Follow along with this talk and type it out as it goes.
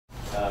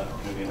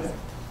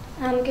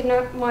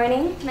Good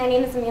morning. My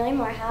name is Amelia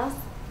Moorehouse,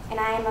 and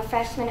I am a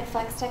freshman at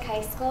FlexTech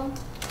High School,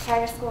 a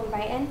charter school in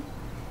Brighton.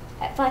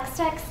 At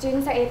FlexTech,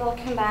 students are able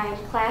to combine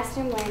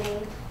classroom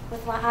learning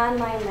with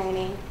online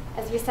learning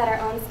as we set our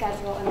own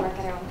schedule and work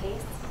at our own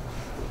pace.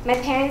 My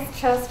parents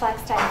chose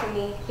FlexTech for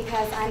me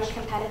because I'm a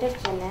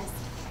competitive gymnast,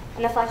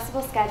 and the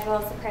flexible schedule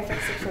is the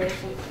perfect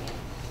situation for me.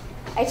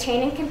 I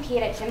train and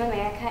compete at Gym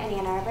America in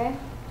Ann Arbor,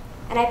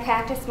 and I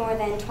practice more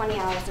than 20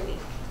 hours a week.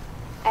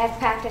 I have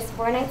practiced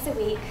 4 nights a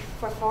week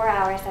for 4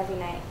 hours every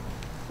night.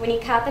 When you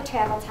count the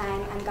travel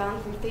time, I'm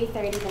gone from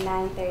 3:30 to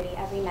 9:30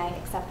 every night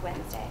except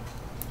Wednesday.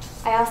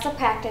 I also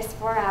practice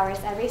 4 hours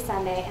every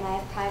Sunday, and I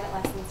have private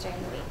lessons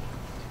during the week.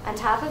 On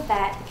top of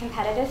that, the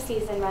competitive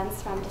season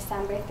runs from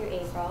December through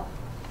April,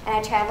 and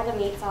I travel to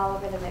meets all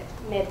over the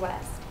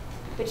Midwest,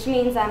 which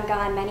means I'm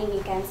gone many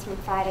weekends from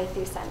Friday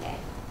through Sunday.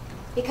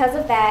 Because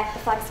of that, the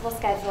flexible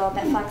schedule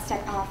that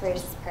FlexTech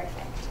offers is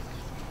perfect.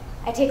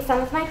 I take some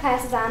of my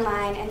classes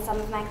online and some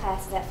of my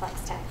classes at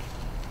FlexTech.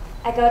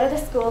 I go to the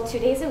school 2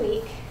 days a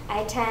week. I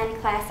attend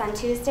class on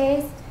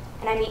Tuesdays,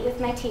 and I meet with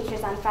my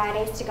teachers on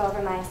Fridays to go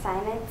over my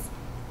assignments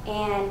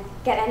and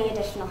get any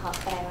additional help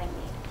that I might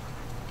need.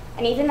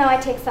 And even though I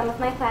take some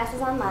of my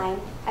classes online,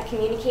 I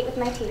communicate with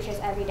my teachers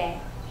every day,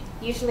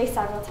 usually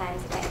several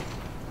times a day.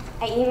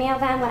 I email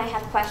them when I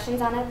have questions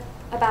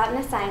about an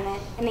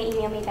assignment, and they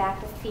email me back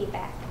with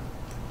feedback.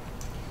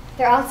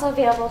 They're also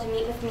available to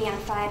meet with me on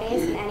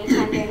Fridays and any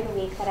time during the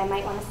week that I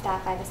might want to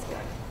stop by the school.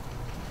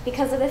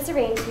 Because of this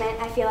arrangement,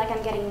 I feel like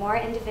I'm getting more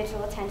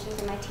individual attention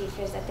from my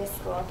teachers at this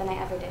school than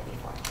I ever did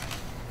before.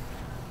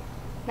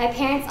 My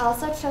parents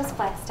also chose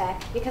FlexTech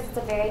because it's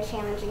a very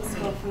challenging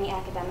school for me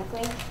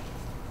academically.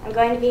 I'm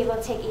going to be able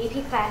to take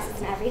AP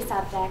classes in every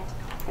subject,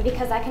 and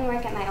because I can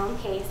work at my own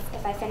pace,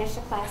 if I finish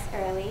a class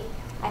early,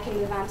 I can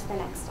move on to the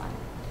next one.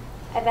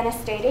 I've been a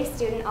straight-A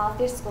student all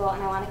through school,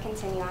 and I want to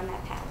continue on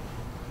that path.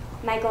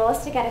 My goal is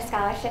to get a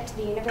scholarship to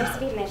the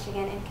University of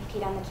Michigan and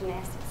compete on the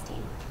gymnastics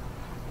team.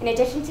 In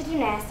addition to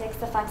gymnastics,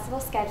 the flexible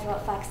schedule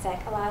at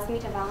FlexTech allows me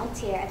to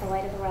volunteer at the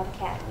Light of the World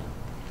Academy,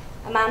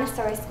 a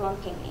Montessori school in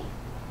Pinckney.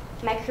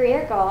 My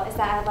career goal is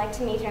that I would like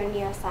to major in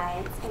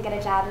neuroscience and get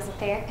a job as a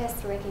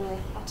therapist working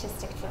with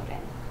autistic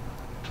children.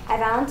 I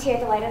volunteer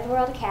at the Light of the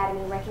World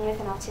Academy working with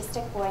an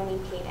autistic boy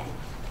named Peyton,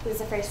 who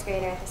is a first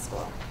grader at the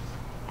school.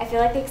 I feel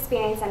like the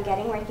experience I'm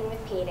getting working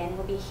with Peyton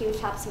will be a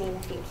huge help to me in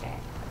the future,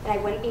 and I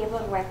wouldn't be able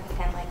to work with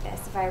him like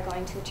this if I were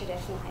going to a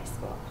traditional high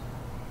school.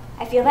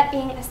 I feel that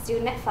being a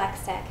student at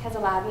FlexTech has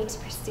allowed me to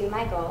pursue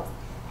my goals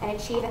and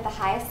achieve at the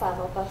highest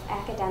level, both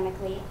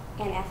academically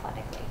and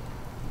athletically.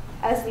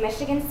 I was the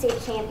Michigan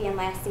State champion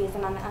last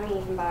season on the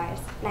uneven bars,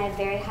 and I have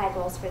very high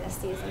goals for this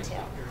season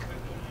too.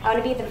 I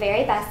want to be the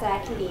very best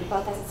that I can be,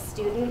 both as a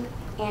student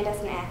and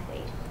as an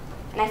athlete,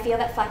 and I feel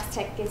that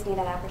FlexTech gives me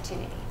that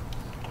opportunity.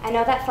 I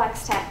know that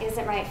FlexTech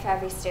isn't right for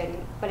every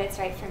student, but it's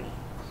right for me.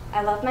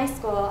 I love my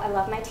school, I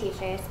love my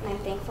teachers, and I'm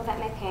thankful that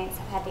my parents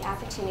have had the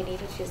opportunity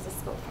to choose this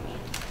school for me.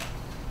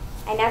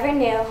 I never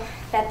knew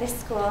that this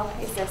school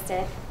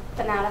existed,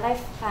 but now that I've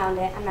found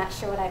it, I'm not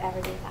sure what I'd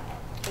ever do without it.